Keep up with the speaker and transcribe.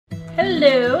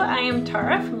Hello, I am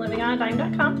Tara from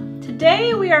livingonadime.com.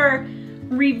 Today we are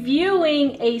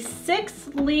reviewing a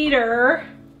 6-liter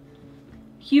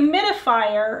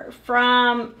humidifier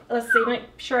from, let's see, make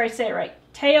sure I say it right,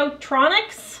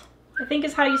 TaoTronics, I think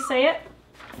is how you say it.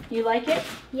 You like it?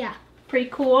 Yeah.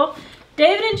 Pretty cool.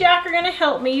 David and Jack are going to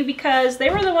help me because they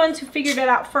were the ones who figured it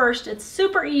out first. It's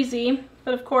super easy,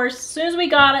 but of course, as soon as we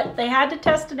got it, they had to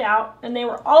test it out, and they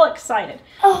were all excited.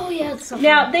 Oh, yeah, it's so fun.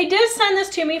 Now, they did send this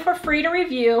to me for free to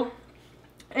review,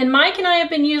 and Mike and I have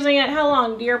been using it, how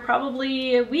long, dear?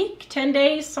 Probably a week, 10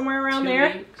 days, somewhere around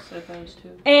there. 2 weeks, I thought it was 2.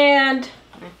 And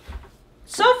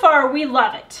so far, we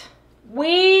love it.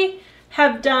 We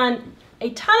have done a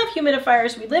ton of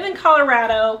humidifiers. We live in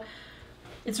Colorado.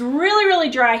 It's really, really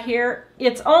dry here.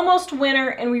 It's almost winter,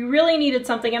 and we really needed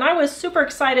something. And I was super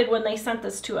excited when they sent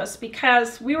this to us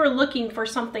because we were looking for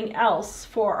something else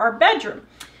for our bedroom.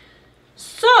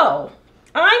 So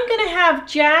I'm going to have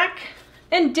Jack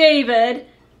and David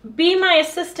be my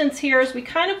assistants here as we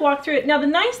kind of walk through it. Now, the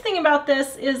nice thing about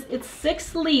this is it's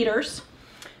 6 liters,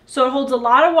 so it holds a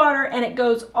lot of water, and it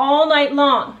goes all night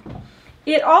long.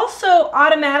 It also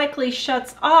automatically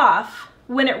shuts off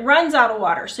when it runs out of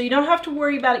water, so you don't have to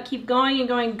worry about it keep going and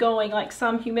going and going like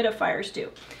some humidifiers do.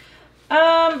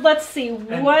 Let's see,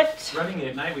 and what... running it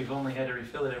at night, we've only had to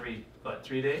refill it every, what,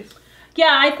 3 days?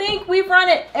 Yeah, I think we've run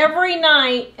it every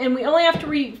night, and we only have to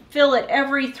refill it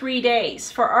every 3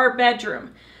 days for our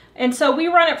bedroom. And so we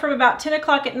run it from about 10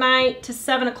 o'clock at night to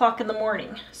 7 o'clock in the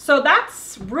morning. So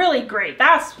that's really great.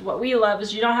 That's what we love,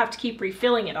 is you don't have to keep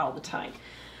refilling it all the time.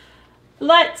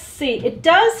 Let's see, it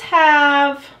does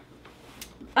have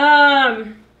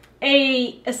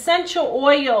a essential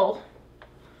oil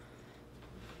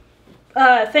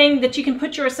thing that you can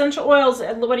put your essential oils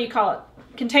in. What do you call it?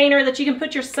 Container that you can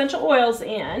put your essential oils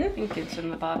in. I think it's in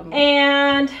the bottom.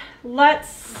 And let's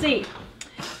see.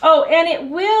 Oh, and it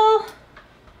will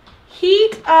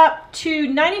heat up to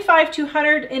 95 to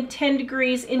 110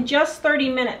 degrees in just 30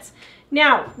 minutes.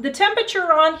 Now, the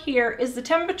temperature on here is the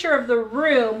temperature of the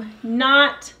room,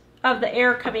 not of the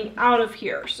air coming out of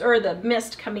here, or the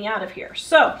mist coming out of here.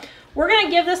 So we're going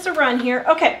to give this a run here.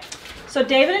 Okay, so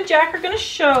David and Jack are going to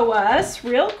show us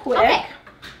real quick. Okay.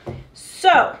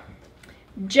 So,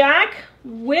 Jack,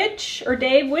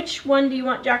 Dave, which one do you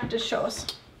want Jack to show us?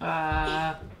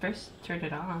 First turn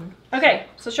it on. Okay,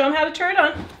 so show them how to turn it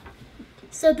on.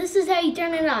 So this is how you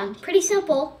turn it on. Pretty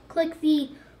simple. Click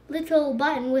the little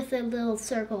button with a little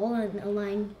circle and a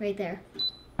line right there.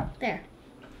 There.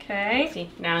 Okay. See,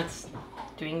 now it's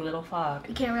doing little fog.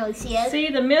 You can't really see it. See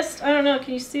the mist? I don't know.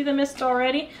 Can you see the mist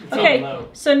already? It's Okay. low.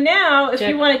 So now, if Jack,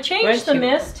 you want to change where's the you-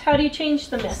 mist, how do you change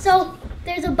the mist? So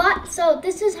there's a button. So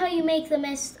this is how you make the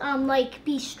mist like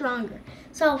be stronger.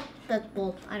 So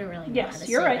well, I don't really know how Yes, to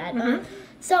you're say right. that.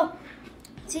 So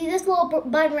see this little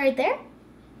button right there?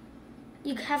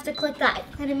 You have to click that,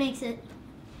 and it makes it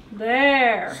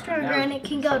There. stronger, and it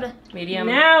can go to. Medium.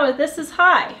 Now this is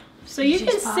high. So you can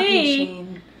Just fog see,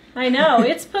 machine. I know,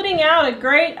 it's putting out a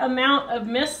great amount of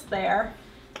mist there.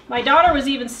 My daughter was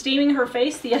even steaming her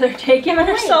face the other day, giving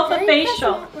herself a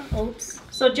facial. Oops.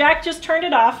 So Jack just turned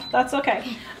it off. That's okay.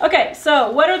 Okay, so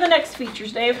what are the next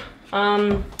features, Dave?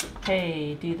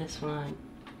 Hey, do this one.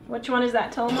 Which one is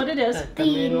that? Tell them what it is. The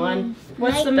moon one.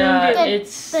 What's the night- moon do?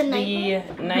 It's the the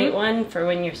night night one for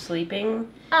when you're sleeping.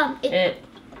 It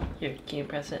Here, can you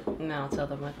press it? And I'll tell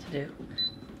them what to do.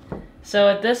 So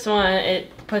at this one,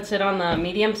 it puts it on the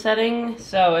medium setting,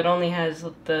 so it only has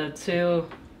the 2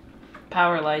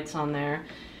 power lights on there.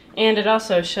 And it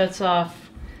also shuts off,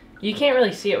 you can't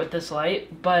really see it with this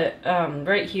light, but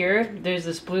right here, there's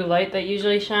this blue light that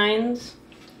usually shines.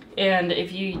 And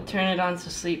if you turn it on to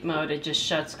sleep mode, it just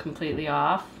shuts completely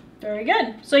off. Very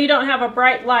good. So you don't have a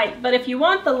bright light, but if you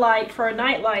want the light for a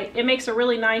night light, it makes a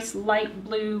really nice light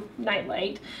blue night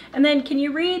light. And then can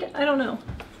you read? I don't know.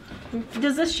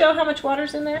 Does this show how much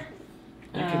water's in there?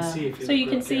 You can see if you So you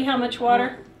look can real see how carefully. much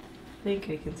water? I think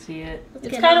I can see it. let's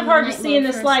It's get kind on of hard to night see in mode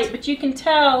this first. light, but you can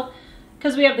tell,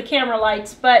 because we have the camera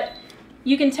lights, but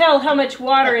you can tell how much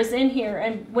water is in here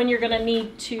and when you're going to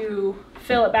need to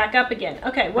fill it back up again.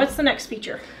 Okay, what's the next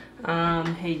feature?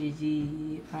 Hey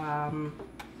Gigi,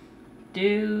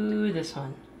 do this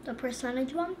one. The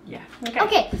percentage one. Yeah.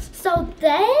 Okay, so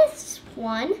this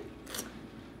one,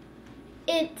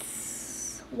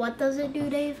 what does it do,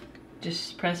 Dave?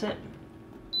 Just press it.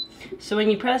 So when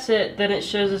you press it, then it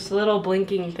shows this little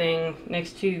blinking thing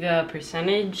next to the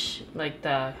percentage, like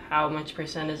how much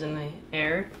percent is in the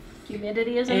air.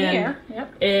 Humidity is in the And air.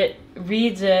 Yep. It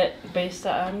reads it based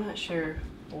on, I'm not sure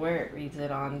where it reads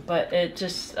it on, but it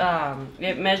just,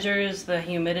 it measures the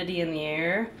humidity in the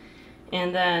air,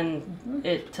 And then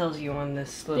it tells you on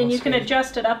this little Then you can screen.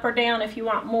 adjust it up or down if you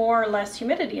want more or less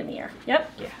humidity in the air.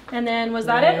 Yep. Yeah. And then was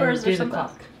that it, or is there do the something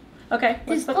else? clock. Okay.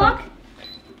 What's This the clock?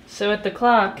 So at the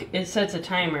clock, it sets a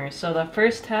timer. So the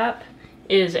first tap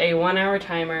is a 1 hour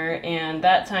timer, and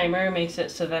that timer makes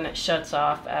it so then it shuts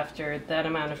off after that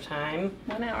amount of time.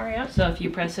 1 hour, yep. So if you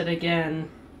press it again,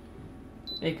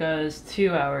 it goes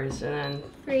 2 hours, and then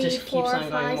 3, just 4, keeps on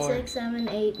going 5, more. 6, 7,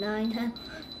 8, 9, 10.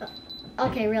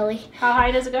 Okay, really. How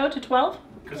high does it go? To 12?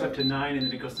 It goes up to 9 and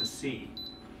then it goes to C.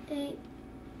 8,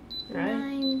 Right?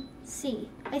 9, C.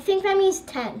 I think that means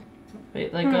 10.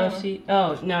 Wait, like go see.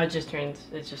 Oh no, it just turns.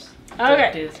 It just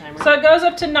Okay. do the timer. So it goes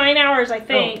up to 9 hours, I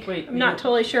think. wait, I'm not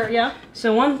totally sure. Yeah.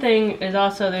 So one thing is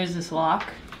also there's this lock.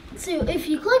 So if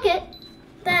you click it,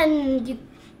 then you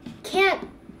can't.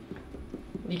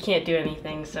 You can't do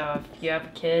anything. So if you have a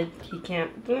kid, he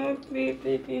can't. Beep,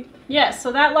 beep, beep. Yes.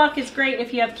 So that lock is great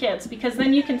if you have kids because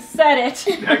then you can set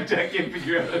it. I can't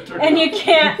figure out how to turn And it you off.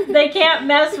 can't, they can't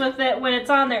mess with it when it's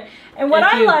on there. And what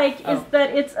If I you- like is oh.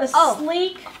 that it's a Oh.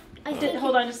 sleek, I think.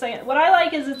 hold on just a second. What I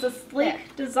like is it's a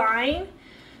sleek design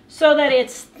so that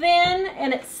it's thin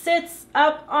and it sits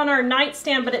up on our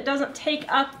nightstand, but it doesn't take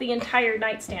up the entire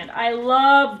nightstand. I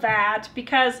love that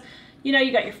because, you know,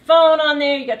 you got your phone on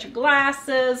there, you got your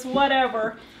glasses,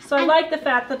 whatever. So I like the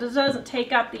fact that it doesn't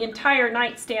take up the entire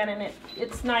nightstand and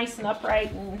it's nice and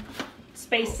upright and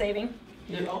space saving.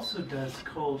 It also does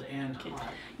cold and hot.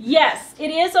 Yes,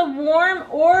 it is a warm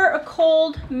or a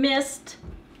cold mist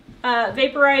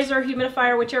vaporizer,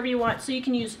 humidifier, whichever you want. So you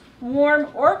can use warm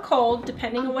or cold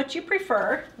depending on what you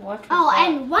prefer. What? Oh,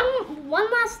 and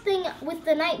one last thing with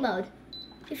the night mode.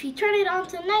 If you turn it on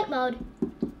to night mode,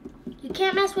 you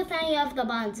can't mess with any of the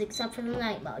buttons except for the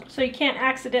night mode. So you can't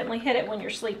accidentally hit it when you're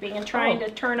sleeping and trying to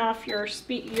turn off your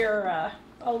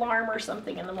alarm or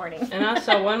something in the morning. And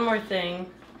also one more thing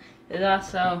is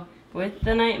also with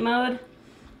the night mode,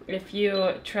 if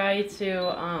you try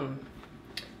to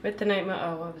with the night mode,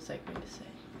 oh, what was I going to say?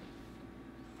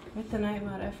 With the night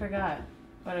mode, I forgot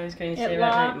what I was going to say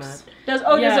about night mode. Does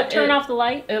Yeah, it turn off the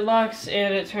light? It locks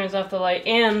and it turns off the light,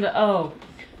 and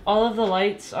all of the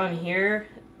lights on here,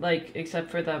 like except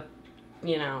for the,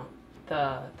 you know,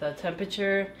 the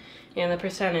temperature and the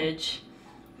percentage,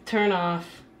 turn off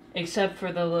except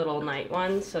for the little night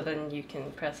one. So then you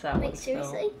can press that one. Wait,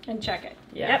 seriously? And check it.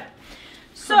 Yeah. Yep.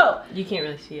 So You can't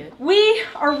really see it. we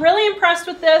are really impressed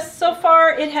with this. So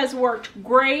far, it has worked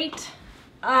great.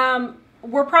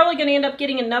 We're probably going to end up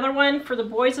getting another one for the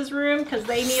boys' room because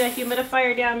they need a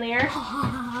humidifier down there.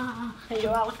 Are you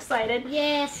all excited?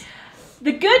 Yes.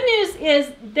 The good news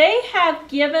is they have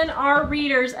given our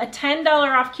readers a $10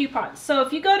 off coupon. So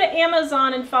if you go to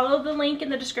Amazon and follow the link in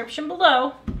the description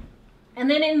below, and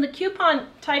then in the coupon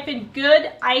type in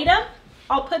good item,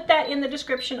 I'll put that in the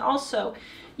description also.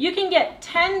 You can get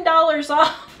 $10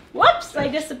 off. Whoops, I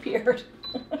disappeared.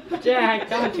 Jack,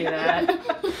 don't do that.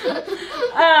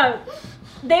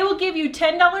 They will give you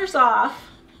 $10 off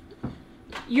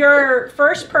your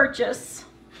first purchase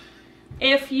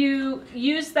if you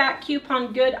use that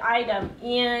coupon good item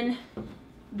in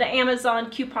the Amazon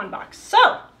coupon box.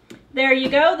 So there you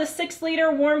go, the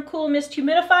 6-liter warm cool mist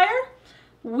humidifier.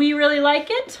 We really like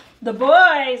it. The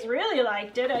boys really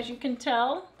liked it, as you can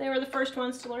tell. They were the first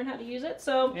ones to learn how to use it.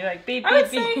 So You're like beep, I would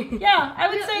beep, say, beep. yeah, I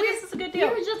would say this is a good We deal.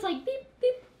 were just like beep,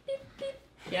 beep, beep,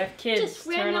 beep. You have kids, Just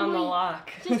turn on the randomly-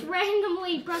 lock. Just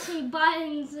randomly pressing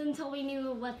buttons until we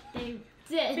knew what they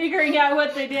did. Figuring out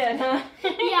what they did, huh?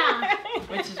 Yeah.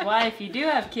 Which is why if you do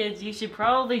have kids, you should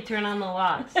probably turn on the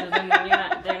lock, so then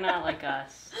they're not like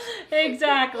us.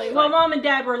 Exactly. Well, Mom and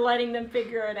Dad were letting them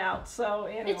figure it out. So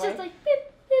anyway. It's just like beep,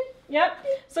 beep. Yep.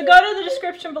 So go to the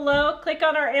description below, click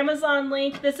on our Amazon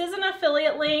link. This is an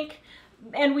affiliate link,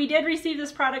 and we did receive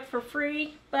this product for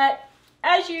free, but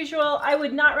as usual, I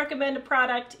would not recommend a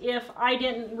product if I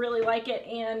didn't really like it,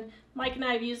 and Mike and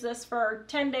I have used this for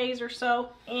 10 days or so,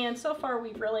 and so far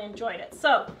we've really enjoyed it.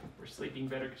 So, We're sleeping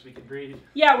better because we can breathe.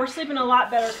 yeah, we're sleeping a lot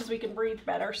better because we can breathe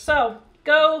better. So,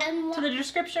 go And to the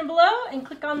description below and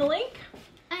click on the link.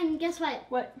 And guess what?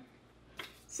 What?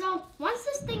 So once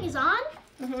this thing is on,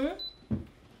 Mm-hmm.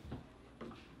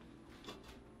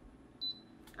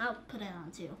 I'll put it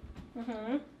on too.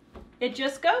 Mm-hmm. It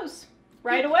just goes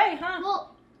right away, huh?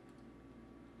 Well,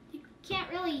 you can't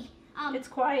really It's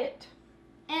quiet.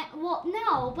 well,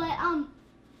 no, but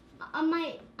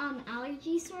my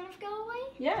allergies sort of go away.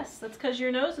 Yes, that's because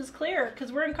your nose is clear,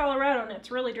 because we're in Colorado and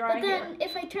it's really dry But here. then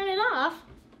if I turn it off,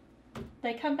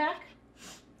 They come back?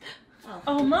 oh,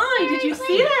 Oh my, did you see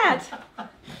Seriously? that?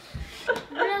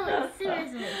 really,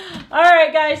 seriously. All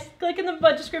right, guys, click in the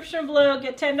description below,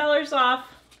 get $10 off,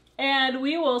 And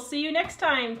we will see you next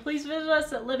time. Please visit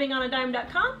us at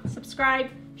livingonadime.com. Subscribe,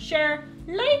 share,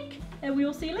 like, and we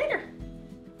will see you later.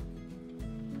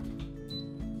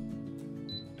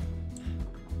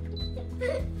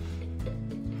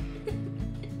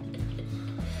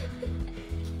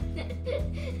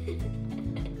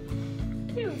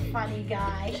 You funny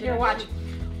guy. Here, watch.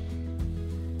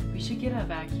 We should get a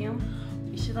vacuum.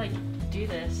 We should like do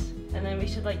this, and then we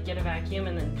should like get a vacuum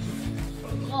and then.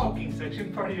 Smoking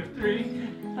section, party of 3.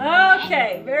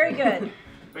 Okay, very good.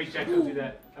 Wait, Jack, don't do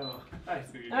that. Oh, I see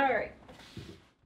what you're doing. All right.